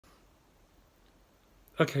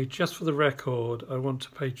Okay, just for the record, I want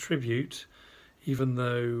to pay tribute, even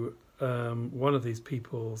though one of these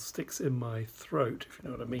people sticks in my throat, if you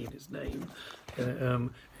know what I mean, his name,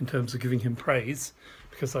 in terms of giving him praise,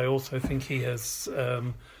 because I also think he has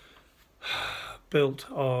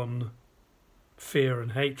built on fear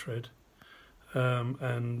and hatred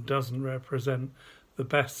and doesn't represent the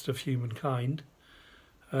best of humankind.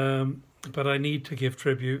 But I need to give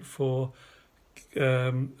tribute for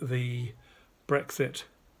the Brexit,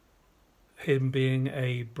 him being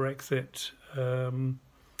a Brexit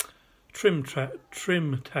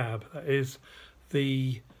trim tab, that is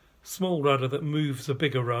the small rudder that moves a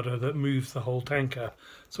bigger rudder that moves the whole tanker.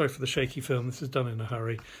 Sorry for the shaky film, this is done in a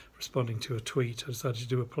hurry, responding to a tweet. I decided to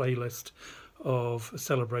do a playlist of a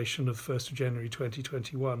celebration of the 1st of January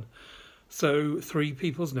 2021. So 3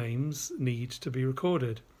 people's names need to be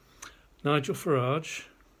recorded. Nigel Farage,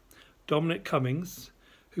 Dominic Cummings,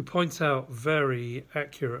 who points out very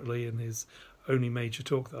accurately in his only major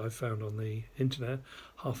talk that I've found on the internet,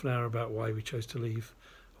 half an hour, about why we chose to leave,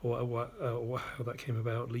 or how that came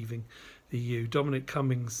about, leaving the EU. Dominic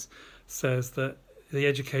Cummings says that the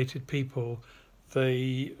educated people,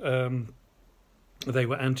 they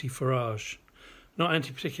were anti-Farage. Not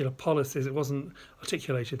anti-particular policies, it wasn't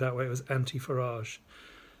articulated that way, it was anti-Farage.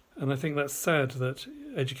 And I think that's sad that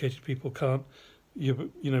educated people can't,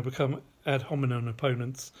 become ad hominem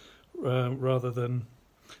opponents rather than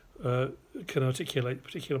can articulate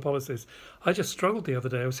particular policies. I just struggled the other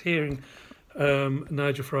day. I was hearing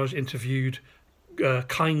Nigel Farage interviewed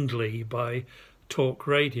kindly by talk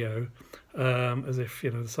radio, as if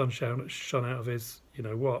the sun shone out of his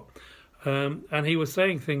and he was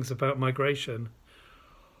saying things about migration,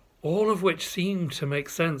 all of which seemed to make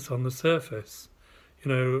sense on the surface.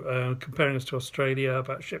 Comparing us to Australia,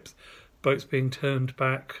 about boats being turned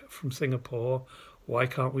back from Singapore, why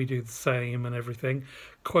can't we do the same, and everything,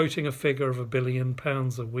 quoting a figure of £1 billion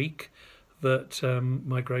a week that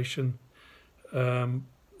migration,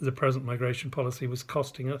 the present migration policy was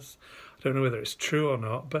costing us. I don't know whether it's true or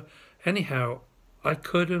not, but anyhow, I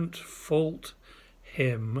couldn't fault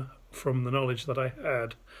him from the knowledge that I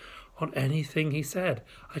had on anything he said.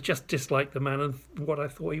 I just disliked the man and what I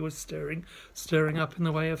thought he was stirring up in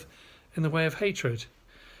the way of hatred.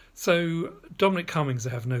 So Dominic Cummings, I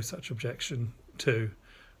have no such objection to.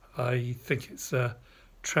 I think it's a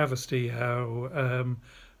travesty how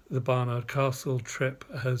the Barnard Castle trip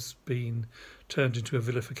has been turned into a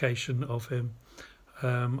vilification of him.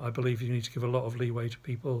 I believe you need to give a lot of leeway to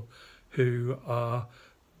people who are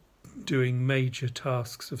doing major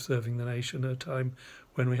tasks of serving the nation at a time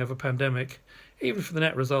when we have a pandemic, even if the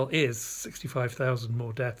net result is 65,000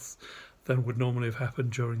 more deaths than would normally have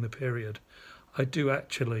happened during the period. I do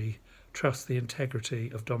actually trust the integrity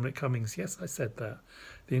of Dominic Cummings. Yes, I said that.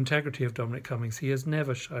 The integrity of Dominic Cummings. He has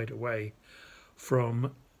never shied away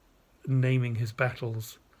from naming his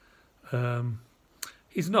battles.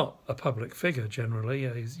 He's not a public figure generally.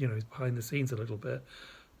 He's behind the scenes a little bit,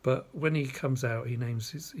 but when he comes out, he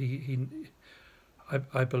names his.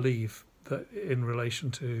 I believe that in relation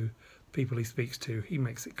to people he speaks to, he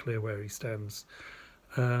makes it clear where he stands,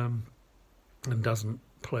 and doesn't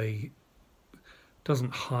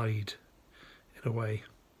hide in a way.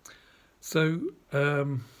 So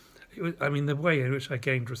the way in which I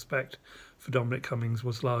gained respect for Dominic Cummings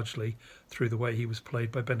was largely through the way he was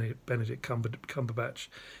played by Benedict Cumberbatch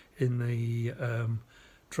in the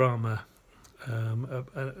drama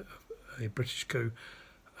a British coup,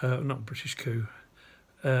 not British coup,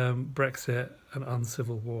 Brexit, an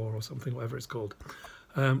uncivil war or something, whatever it's called.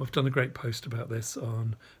 I've done a great post about this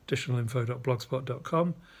on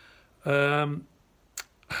additionalinfo.blogspot.com.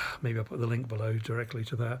 Maybe I'll put the link below directly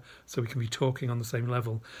to that so we can be talking on the same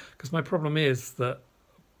level. Because my problem is that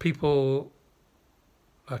people...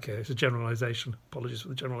 Okay, it's a generalisation. Apologies for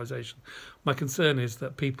the generalisation. My concern is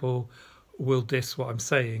that people will diss what I'm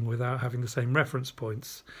saying without having the same reference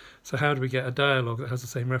points. So how do we get a dialogue that has the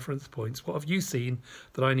same reference points? What have you seen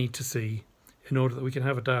that I need to see in order that we can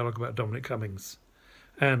have a dialogue about Dominic Cummings?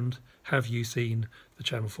 And have you seen the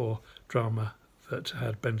Channel 4 drama that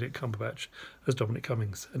had Benedict Cumberbatch as Dominic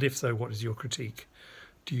Cummings? And if so, what is your critique?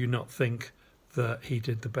 Do you not think that he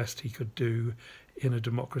did the best he could do in a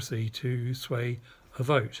democracy to sway a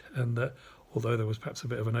vote, and that although there was perhaps a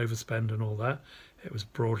bit of an overspend and all that, it was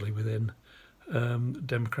broadly within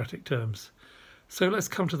democratic terms? So let's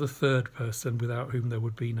come to the third person without whom there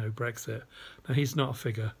would be no Brexit. Now, he's not a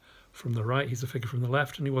figure from the right, he's a figure from the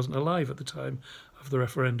left, and he wasn't alive at the time of the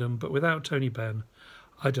referendum, but without Tony Benn,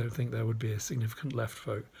 I don't think there would be a significant left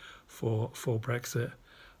vote for Brexit.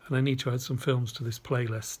 And I need to add some films to this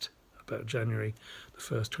playlist about January the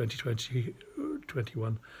 1st,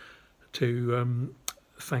 2021 to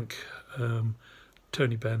thank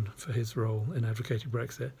Tony Benn for his role in advocating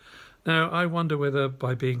Brexit. Now, I wonder whether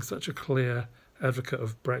by being such a clear advocate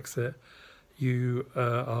of Brexit, you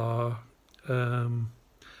are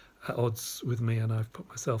at odds with me, and I've put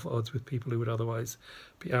myself at odds with people who would otherwise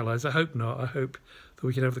be allies. I hope not. I hope that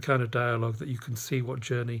we can have the kind of dialogue that you can see what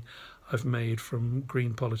journey I've made from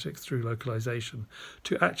green politics through localisation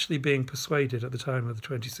to actually being persuaded at the time of the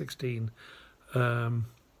 2016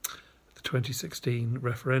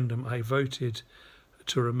 referendum. I voted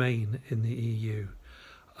to remain in the EU.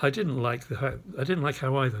 I didn't like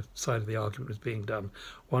how either side of the argument was being done.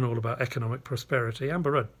 One all about economic prosperity.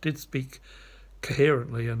 Amber Rudd did speak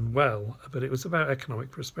coherently and well, but it was about economic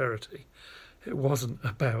prosperity. It wasn't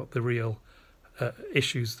about the real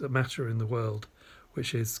issues that matter in the world,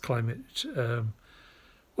 which is climate,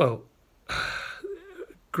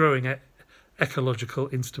 growing ecological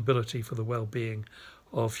instability for the well-being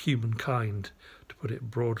of humankind, to put it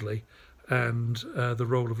broadly, and the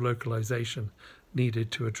role of localisation needed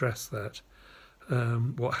to address that.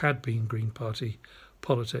 What had been Green Party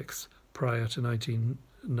politics prior to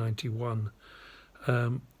 1991.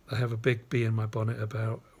 I have a big bee in my bonnet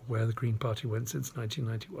about where the Green Party went since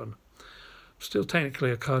 1991. I'm still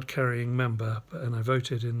technically a card-carrying member, and I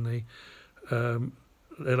voted in the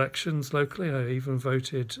elections locally. I even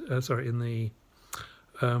voted, in the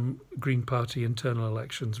Green Party internal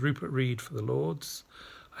elections. Rupert Reid for the Lords.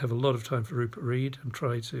 I have a lot of time for Rupert Reid and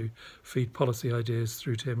try to feed policy ideas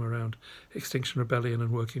through to him around Extinction Rebellion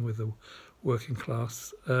and working with the working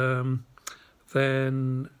class.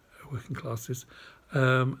 Then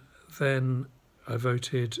I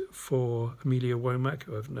voted for Amelia Womack,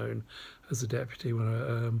 who I've known as a deputy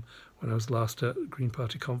when I was last at Green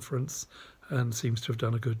Party conference, and seems to have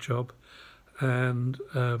done a good job. And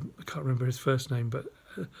I can't remember his first name, but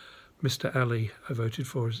Mr. Ali I voted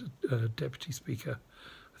for as deputy speaker,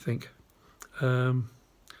 I think. Sian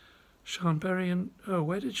Berry and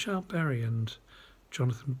where did Sian Berry and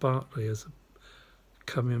Jonathan Bartley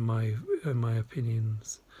come in my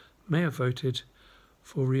opinions? May have voted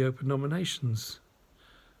for reopened nominations.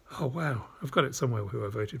 Oh wow, I've got it somewhere who I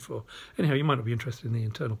voted for. Anyhow, you might not be interested in the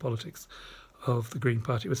internal politics of the Green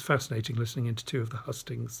Party. It was fascinating listening into two of the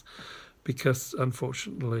hustings, because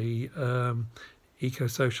unfortunately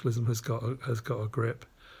eco-socialism has got a grip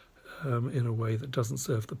in a way that doesn't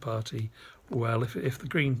serve the party well. If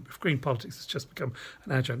green politics has just become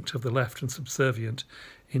an adjunct of the left and subservient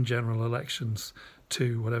in general elections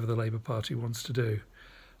to whatever the Labour Party wants to do,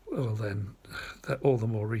 well then, that all the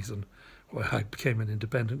more reason why I became an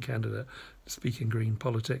independent candidate, speaking green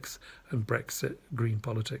politics and Brexit green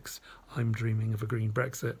politics. I'm dreaming of a green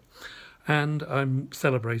Brexit, and I'm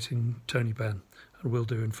celebrating Tony Benn, and will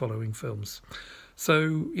do in following films.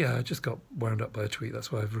 So yeah, I just got wound up by a tweet.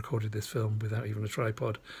 That's why I've recorded this film without even a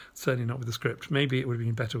tripod. Certainly not with a script. Maybe it would have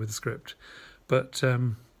been better with a script, but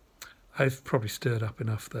I've probably stirred up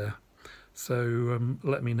enough there. So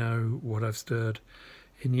let me know what I've stirred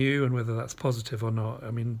in you and whether that's positive or not.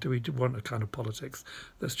 I mean, do we want a kind of politics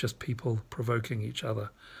that's just people provoking each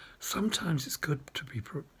other? Sometimes it's good to be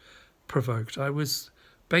provoked. I was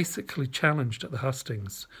basically challenged at the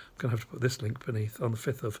hustings. I'm going to have to put this link beneath, on the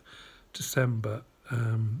 5th of December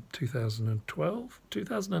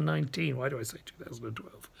 2019. Why do I say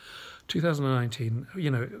 2012? 2019.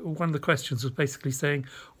 You know, one of the questions was basically saying,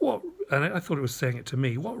 and I thought it was saying it to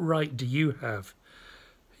me, what right do you have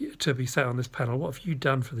to be sat on this panel? What have you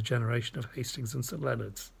done for the generation of Hastings and St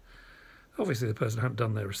Leonards? Obviously the person hadn't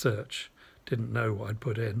done their research, didn't know what I'd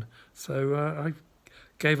put in, so I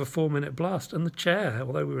gave a 4-minute blast, and the chair,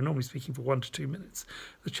 although we were normally speaking for 1 to 2 minutes,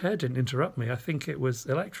 the chair didn't interrupt me. I think it was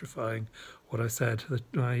electrifying what I said. The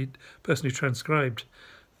person who transcribed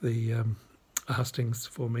the hustings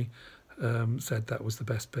for me said that was the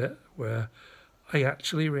best bit, where I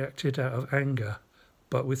actually reacted out of anger,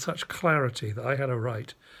 but with such clarity that I had a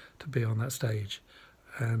right to be on that stage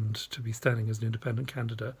and to be standing as an independent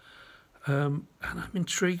candidate. And I'm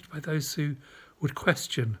intrigued by those who would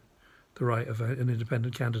question the right of an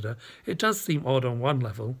independent candidate. It does seem odd on one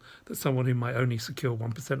level that someone who might only secure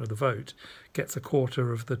 1% of the vote gets a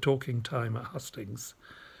quarter of the talking time at hustings.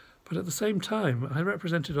 But at the same time, I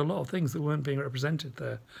represented a lot of things that weren't being represented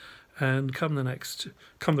there. And come the next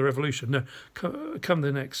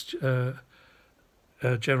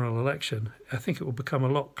general election, I think it will become a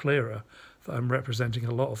lot clearer that I'm representing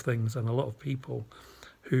a lot of things and a lot of people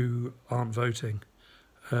who aren't voting.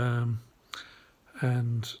 And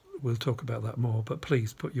we'll talk about that more, but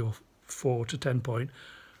please put your 4 to 10 point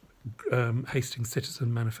Hastings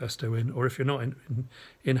Citizen Manifesto in, or if you're not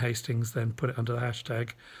in Hastings, then put it under the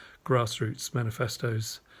hashtag grassroots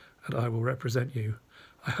manifestos, and I will represent you.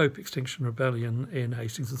 I hope Extinction Rebellion in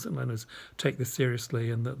Hastings and St Leonard's take this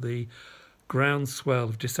seriously, and that the groundswell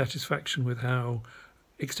of dissatisfaction with how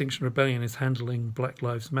Extinction Rebellion is handling Black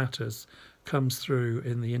Lives Matters comes through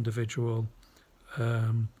in the individual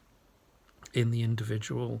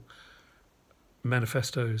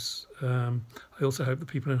manifestos. I also hope that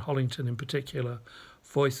people in Hollington in particular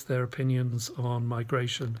voice their opinions on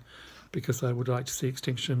migration, because I would like to see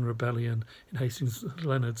Extinction Rebellion in Hastings and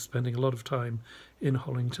Leonard spending a lot of time in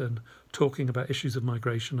Hollington talking about issues of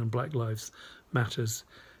migration and Black Lives Matters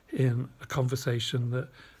in a conversation that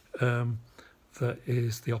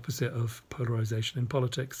is the opposite of polarisation in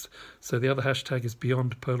politics. So the other hashtag is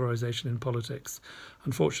beyond polarisation in politics.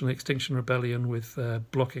 Unfortunately, Extinction Rebellion, with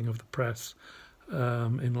blocking of the press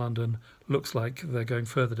in London, looks like they're going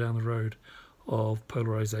further down the road of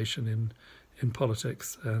polarisation in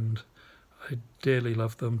politics, and I dearly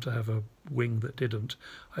love them to have a wing that didn't.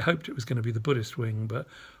 I hoped it was going to be the Buddhist wing, but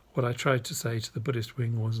what I tried to say to the Buddhist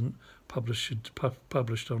wing wasn't published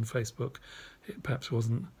on Facebook. It perhaps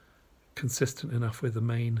wasn't consistent enough with the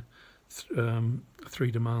main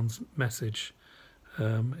three demands message.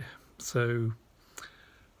 So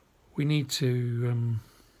we need to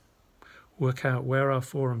work out where our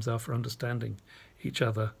forums are for understanding each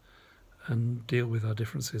other and deal with our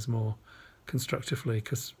differences more constructively,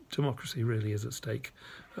 because democracy really is at stake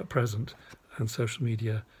at present, and social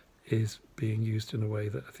media is being used in a way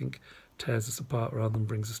that I think tears us apart rather than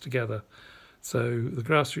brings us together. So the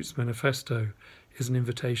Grassroots Manifesto is an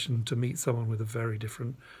invitation to meet someone with a very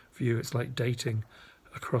different view. It's like dating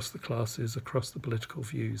across the classes, across the political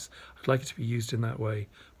views. I'd like it to be used in that way,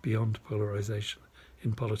 beyond polarisation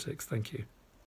in politics. Thank you.